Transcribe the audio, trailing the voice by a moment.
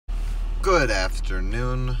Good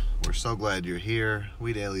afternoon. We're so glad you're here.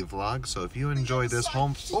 We daily vlog. So if you enjoy this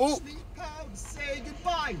home, say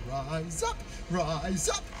goodbye. Rise up, rise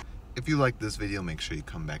up. If you like this video, make sure you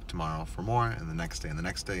come back tomorrow for more, and the next day and the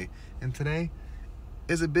next day. And today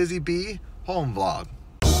is a busy bee home vlog.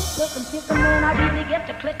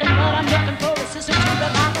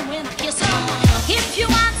 If you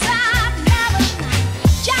want some melody,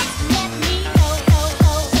 just let me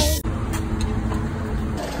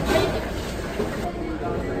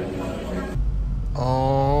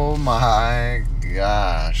Oh my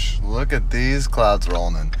gosh, look at these clouds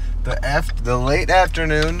rolling in. The late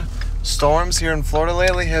afternoon storms here in Florida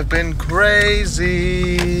lately have been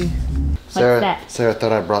crazy. Sarah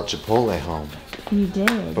thought I brought Chipotle home. You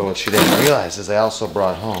did. But what she didn't realize is I also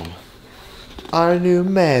brought home our new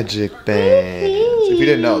Magic Bands. If you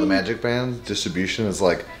didn't know, the Magic Band distribution is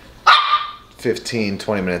like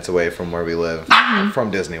 15-20 minutes away from where we live,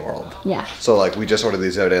 from Disney World. Yeah. So like we just ordered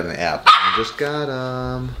these the other day on the app. We just got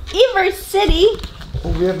them. Ever City.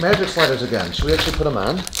 Oh, we have magic sliders again. Should we actually put them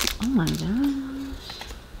on? Oh my gosh.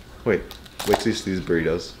 Wait till you see these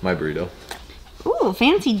burritos. My burrito. Ooh,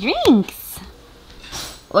 fancy drinks.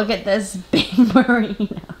 Look at this big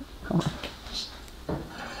burrito. Oh my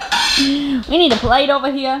gosh. We need a plate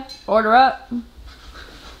over here. Order up.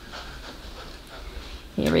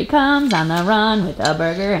 Here he comes on the run with a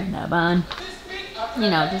burger and a bun. You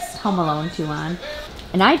know, just Home Alone 2 on.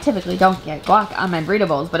 And I typically don't get guac on my burrito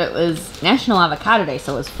bowls, but it was National Avocado Day,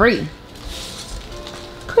 so it was free.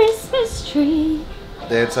 Christmas tree.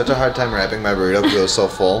 They had such a hard time wrapping my burrito because it was so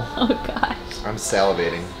full. Oh gosh. I'm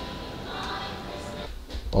salivating.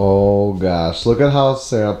 Oh gosh, look at how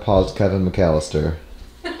Sarah paused Kevin McAllister.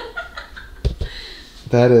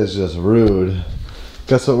 That is just rude.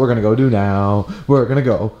 Guess what we're gonna go do now? We're gonna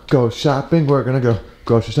go shopping. We're gonna go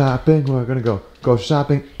shopping. We're gonna go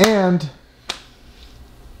shopping, and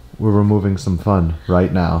we're removing some fun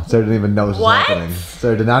right now. Sarah didn't even know this was happening.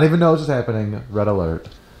 Sarah did not even know this was happening. Red alert.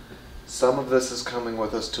 Some of this is coming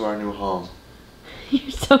with us to our new home.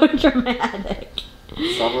 You're so dramatic.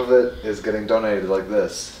 Some of it is getting donated like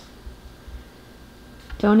this.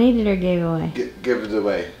 Donated or gave away? Give it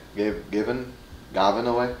away. Gavin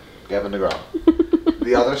away? Gavin DeGraw.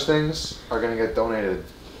 The other things are gonna get donated.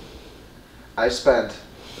 I spent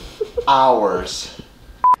hours,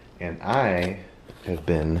 and I have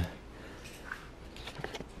been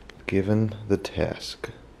given the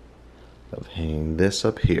task of hanging this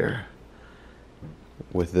up here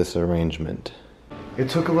with this arrangement. It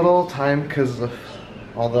took a little time because of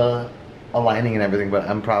all the aligning and everything, but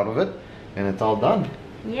I'm proud of it, and it's all done.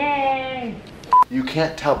 Yay! You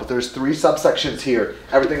can't tell, but there's 3 subsections here.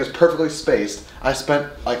 Everything is perfectly spaced. I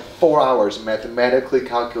spent like 4 hours mathematically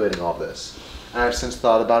calculating all this. And I've since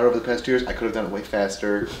thought about it over the past 2 years. I could have done it way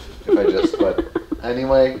faster if I just, but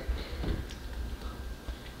anyway,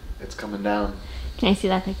 it's coming down. Can I see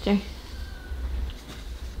that picture?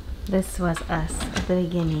 This was us at the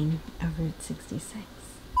beginning of Route 66.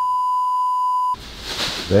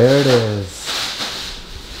 There it is.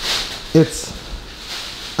 It's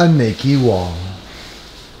a naked wall.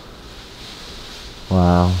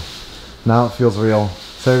 Wow. Now it feels real.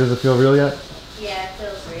 Sarah, does it feel real yet? Yeah, it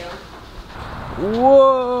feels real.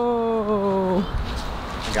 Whoa!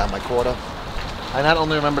 I got my quota. I not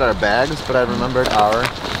only remembered our bags, but I remembered our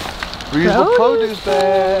reusable produce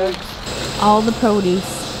bags. All the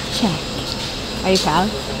produce. Check. Are you proud?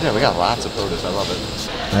 Yeah, we got lots of produce. I love it.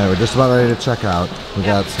 Alright, we're just about ready to check out. We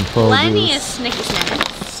got some produce. Plenty of snicky snacks.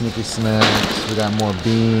 Sneaky snacks. We got more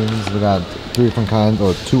beans. We got 3 different kinds,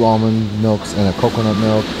 or 2 almond milks and a coconut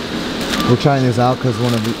milk. We're trying these out because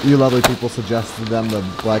one of you lovely people suggested them the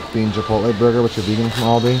black bean Chipotle burger, which are vegan from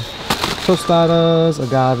Aldi. Tostadas,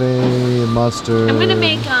 agave, mustard. I'm gonna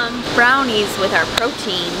make brownies with our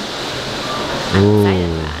protein. Ooh.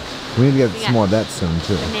 We need to get some more of that soon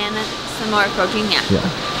too. Banana, some more protein, yeah.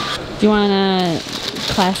 Yeah. Do you want a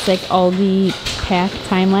classic Aldi pack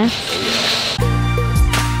time lapse?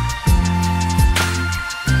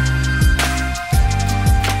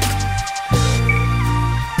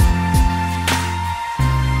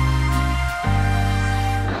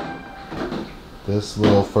 This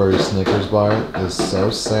little furry Snickers bar is so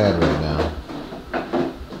sad right now.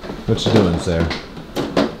 What you doing, Sarah?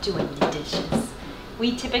 Doing the dishes.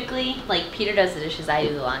 We typically, like, Peter does the dishes, I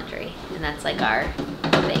do the laundry, and that's like our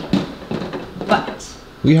thing. But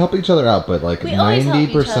we help each other out, but like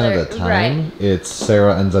 90% of the time, it's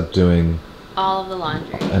Sarah ends up doing all of the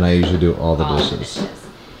laundry, and I usually do all the dishes.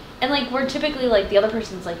 And like we're typically like the other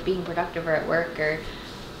person's like being productive or at work or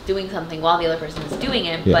doing something while the other person is doing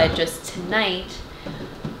it. Yeah. But just tonight,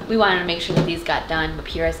 we wanted to make sure that these got done, but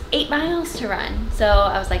Pierre has 8 miles to run. So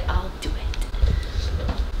I was like, I'll do it.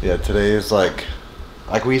 Yeah, today is like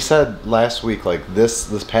we said last week, like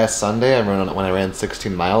this past Sunday, when I ran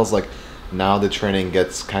 16 miles, like now the training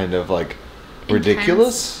gets kind of like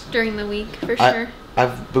ridiculous during the week, for sure.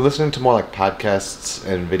 I've been listening to more like podcasts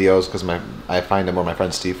and videos because I find them where my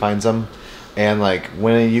friend Steve finds them, and like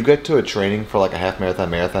when you get to a training for like a half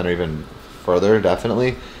marathon, or even further,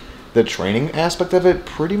 definitely, the training aspect of it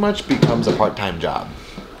pretty much becomes a part-time job.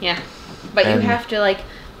 Yeah, but you have to like.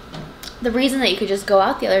 The reason that you could just go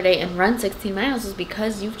out the other day and run 16 miles is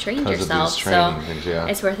because you've trained yourself. Things, yeah.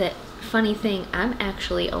 It's worth it. Funny thing, I'm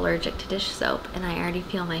actually allergic to dish soap, and I already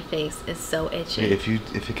feel my face is so itchy. Hey,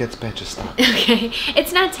 if it gets bad, just stop. Okay,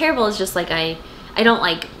 it's not terrible. It's just like I don't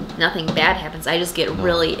like, nothing bad happens. I just get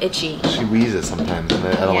really itchy. She wheezes sometimes, and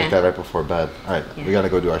I don't like that right before bed. All right, Yeah. we gotta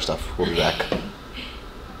go do our stuff. We'll be back.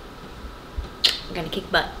 I'm gonna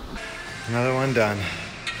kick butt. Another one done.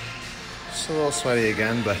 Just a little sweaty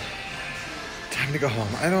again, but time to go home.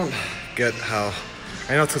 I don't get how.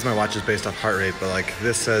 I know it's because my watch is based off heart rate, but like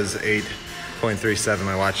this says 8.37,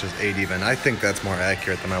 my watch is 8 even. I think that's more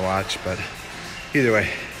accurate than my watch, but either way,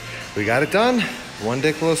 we got it done. One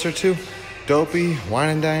day closer to Dopey, Wine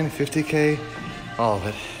and Dine, 50K, all of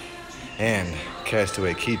it, and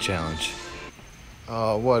Castaway Key Challenge.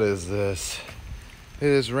 Oh, what is this? It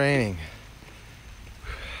is raining.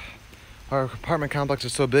 Our apartment complex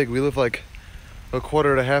is so big, we live like a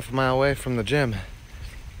quarter to half a mile away from the gym,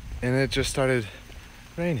 and it just started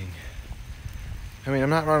raining. I mean, I'm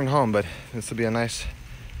not running home, but this will be a nice,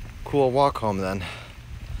 cool walk home then.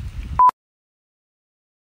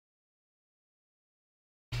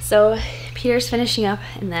 So Peter's finishing up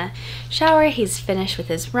in the shower. He's finished with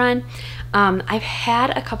his run. I've had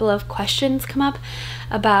a couple of questions come up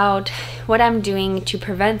about what I'm doing to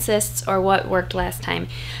prevent cysts or what worked last time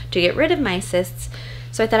to get rid of my cysts.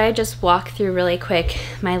 So I thought I'd just walk through really quick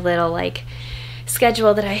my little like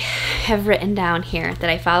schedule that I have written down here that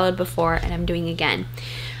I followed before and I'm doing again.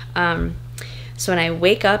 So when I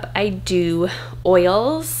wake up, I do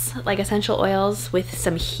oils, like essential oils with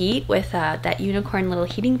some heat with that unicorn little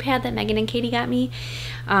heating pad that Megan and Katie got me.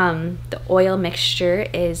 The oil mixture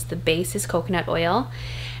is, the base is coconut oil,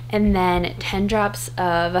 and then 10 drops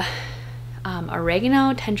of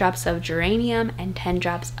oregano, 10 drops of geranium, and 10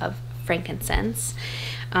 drops of frankincense.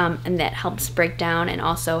 And that helps break down and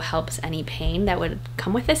also helps any pain that would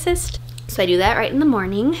come with a cyst. So I do that right in the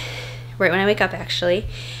morning, right when I wake up actually.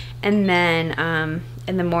 And then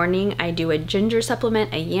in the morning I do a ginger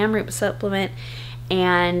supplement, a yam root supplement,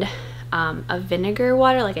 and a vinegar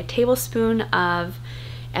water, like a tablespoon of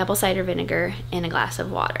apple cider vinegar in a glass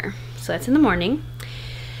of water. So that's in the morning.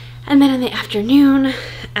 And then in the afternoon,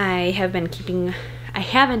 I haven't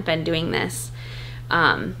been doing this,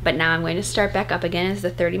 but now I'm going to start back up again as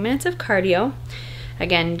the 30 minutes of cardio.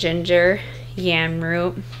 Again, ginger, yam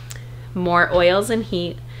root, more oils and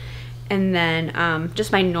heat, and then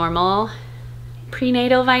just my normal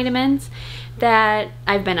prenatal vitamins that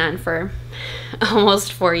I've been on for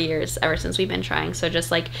almost 4 years, ever since we've been trying. So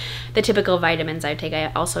just like the typical vitamins I take,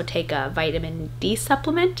 I also take a vitamin D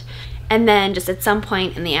supplement. And then just at some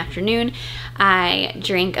point in the afternoon, I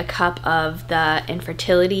drink a cup of the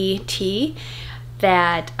infertility tea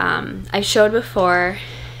that I showed before.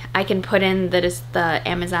 I can put in the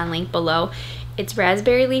Amazon link below. It's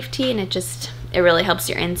raspberry leaf tea, and it really helps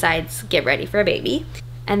your insides get ready for a baby.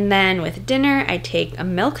 And then with dinner, I take a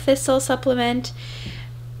milk thistle supplement,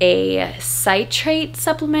 a citrate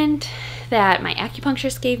supplement that my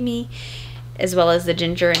acupuncturist gave me, as well as the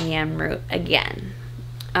ginger and yam root again.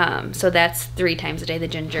 So that's 3 times a day, the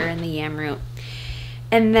ginger and the yam root.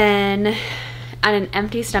 And then on an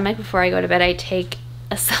empty stomach before I go to bed, I take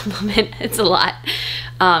a supplement, it's a lot,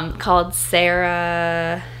 called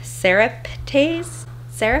Seraptase.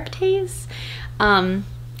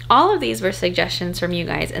 All of these were suggestions from you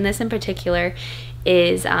guys, and this in particular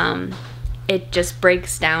is it just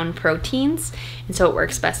breaks down proteins, and so it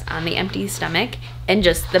works best on the empty stomach, and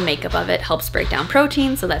just the makeup of it helps break down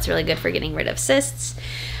protein, so that's really good for getting rid of cysts.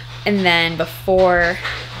 And then before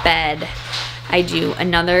bed, I do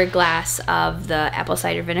another glass of the apple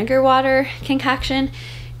cider vinegar water concoction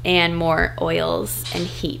and more oils and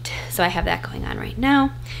heat. So I have that going on right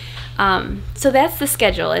now. So that's the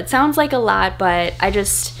schedule. It sounds like a lot, but I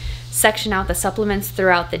just section out the supplements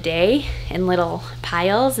throughout the day in little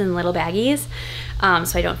piles and little baggies,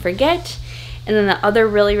 so I don't forget. And then the other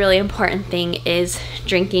really, really important thing is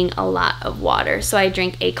drinking a lot of water. So I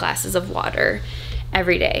drink 8 glasses of water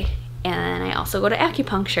every day. And I also go to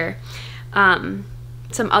acupuncture. Some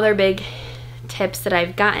other big tips that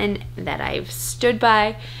I've gotten that I've stood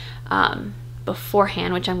by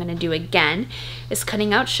beforehand, which I'm going to do again, is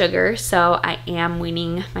cutting out sugar. So I am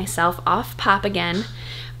weaning myself off pop again.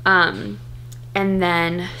 And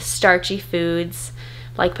then starchy foods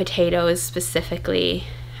like potatoes specifically,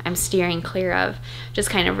 I'm steering clear of, just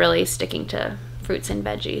kind of really sticking to fruits and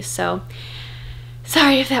veggies. So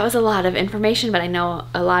sorry if that was a lot of information, but I know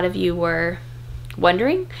a lot of you were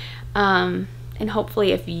wondering. And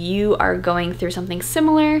hopefully if you are going through something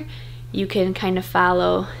similar, you can kind of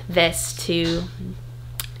follow this to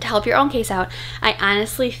help your own case out. I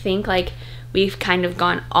honestly think like we've kind of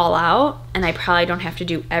gone all out, and I probably don't have to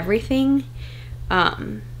do everything,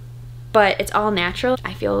 but it's all natural.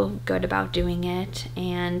 I feel good about doing it,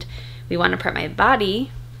 and we want to prep my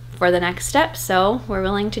body for the next step, so we're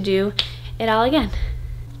willing to do it all again.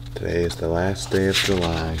 Today is the last day of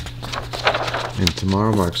July, and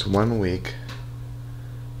tomorrow marks 1 week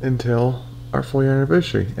until our 4-year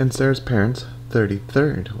anniversary and Sarah's parents'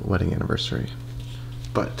 33rd wedding anniversary.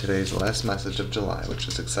 But today's the last message of July, which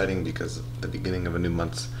is exciting because the beginning of a new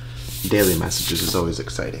month's daily messages is always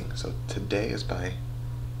exciting. So today is by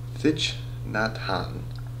Thich Nhat Hanh.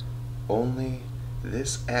 Only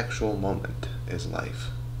this actual moment is life.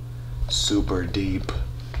 Super deep.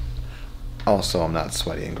 Also, I'm not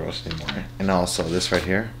sweaty and gross anymore. And also, this right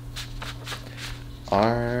here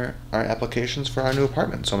are our applications for our new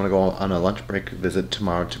apartment. So I'm gonna go on a lunch break visit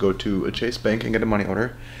tomorrow to go to a Chase Bank and get a money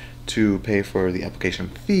order to pay for the application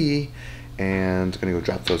fee, and gonna go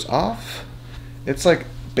drop those off. It's like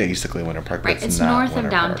basically Winter Park, but Right, it's not north Winter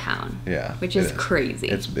of Park. downtown. Yeah, which it is crazy.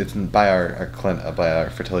 It's by by our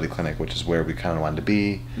fertility clinic, which is where we kind of wanted to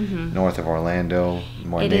be. North of Orlando,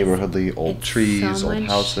 more It is- neighborhoodly, old it's trees, so old much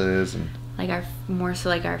houses, and like more so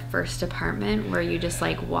like our first apartment, where you just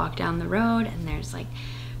like walk down the road and there's like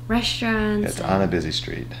restaurants. it's and, on a busy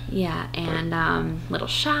street. Yeah, and little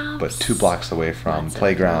shops. But 2 blocks away from Lots of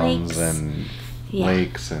playgrounds lakes. and Yeah.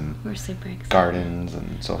 lakes and We're super excited. gardens,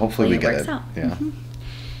 and so hopefully we get works it. out. Yeah.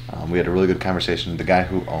 We had a really good conversation. The guy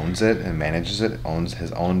who owns it and manages it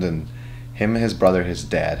has owned, and him, his brother, his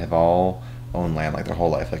dad have all owned land like their whole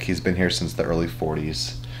life. Like he's been here since the early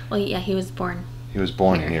 40s. Well, yeah, he was born. He was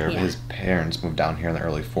born Here, here. yeah. His parents moved down here in the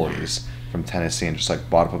early 40s from Tennessee and just like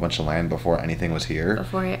bought up a bunch of land before anything was here.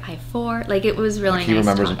 Before I-4, like it was really Like, he nice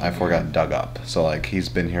remembers when talking to I-4 him. got dug up. So like he's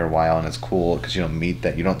been here a while, and it's cool because you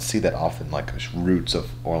don't see that often, like roots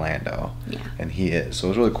of Orlando. Yeah. And he is. So it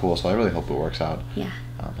was really cool. So I really hope it works out. Yeah.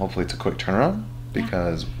 Hopefully it's a quick turnaround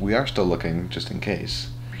because we are still looking just in case.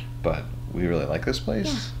 Right. But we really like this place.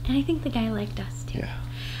 Yeah, and I think the guy liked us too. Yeah.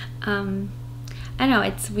 I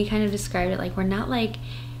know we kind of described it like we're not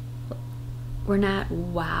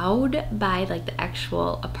wowed by like the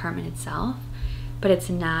actual apartment itself, but it's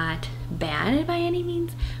not bad by any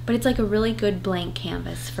means, but it's like a really good blank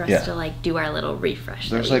canvas for us Yeah. to like do our little refresh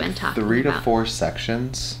There's that we've like been talking 3 to about. 4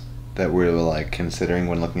 sections that we were like considering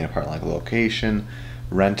when looking at apartment, like location,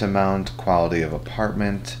 rent amount, quality of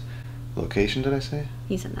apartment, location. Did I say?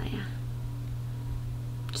 You said that, yeah.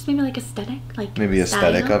 Just maybe like aesthetic, like Maybe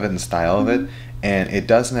aesthetic style. of it and style of it. And it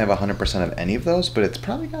doesn't have 100% of any of those, but it's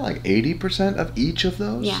probably got like 80% of each of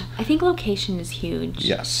those. Yeah, I think location is huge.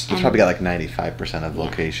 Yes, it's And- probably got like 95% of Yeah.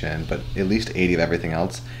 location, but at least 80 of everything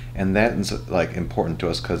else. And that is like important to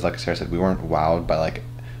us because, like Sarah said, we weren't wowed by like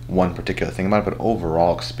one particular thing about it, but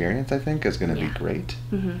overall experience I think is going to Yeah. be great.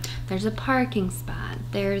 There's a parking spot.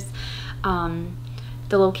 There's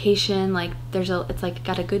the location. Like it's like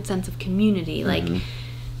got a good sense of community. Like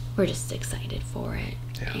we're just excited for it,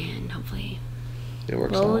 Yeah. and hopefully It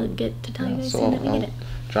works we'll out. get to tell you guys so soon that we I'll get it.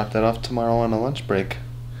 drop that off tomorrow on a lunch break.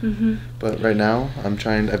 But right now,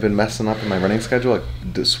 I've been messing up in my running schedule,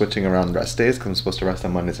 like switching around rest days because I'm supposed to rest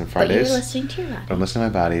on Mondays and But Fridays. you're listening to your body. But I'm listening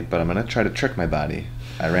to my body, but I'm going to try to trick my body.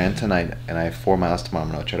 I ran tonight, and I have 4 miles tomorrow.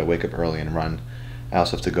 I'm going to try to wake up early and run. I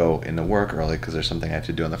also have to go into work early because there's something I have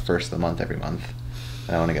to do on the 1st of the month every month.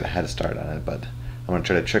 And I want to get a head start on it, but I'm going to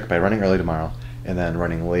try to trick by running early tomorrow and then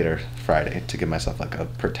running later Friday to give myself like a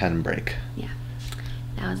pretend break. Yeah,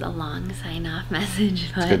 that was a long sign-off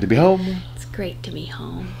message, but It's good to be home. it's great to be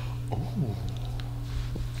home. Oh,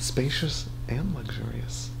 spacious and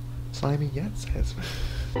luxurious. Slimy yet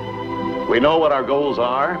satisfying. We know what our goals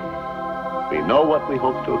are. We know what we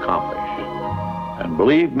hope to accomplish. And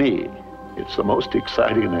believe me, it's the most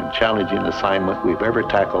exciting and challenging assignment we've ever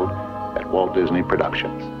tackled at Walt Disney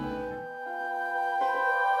Productions.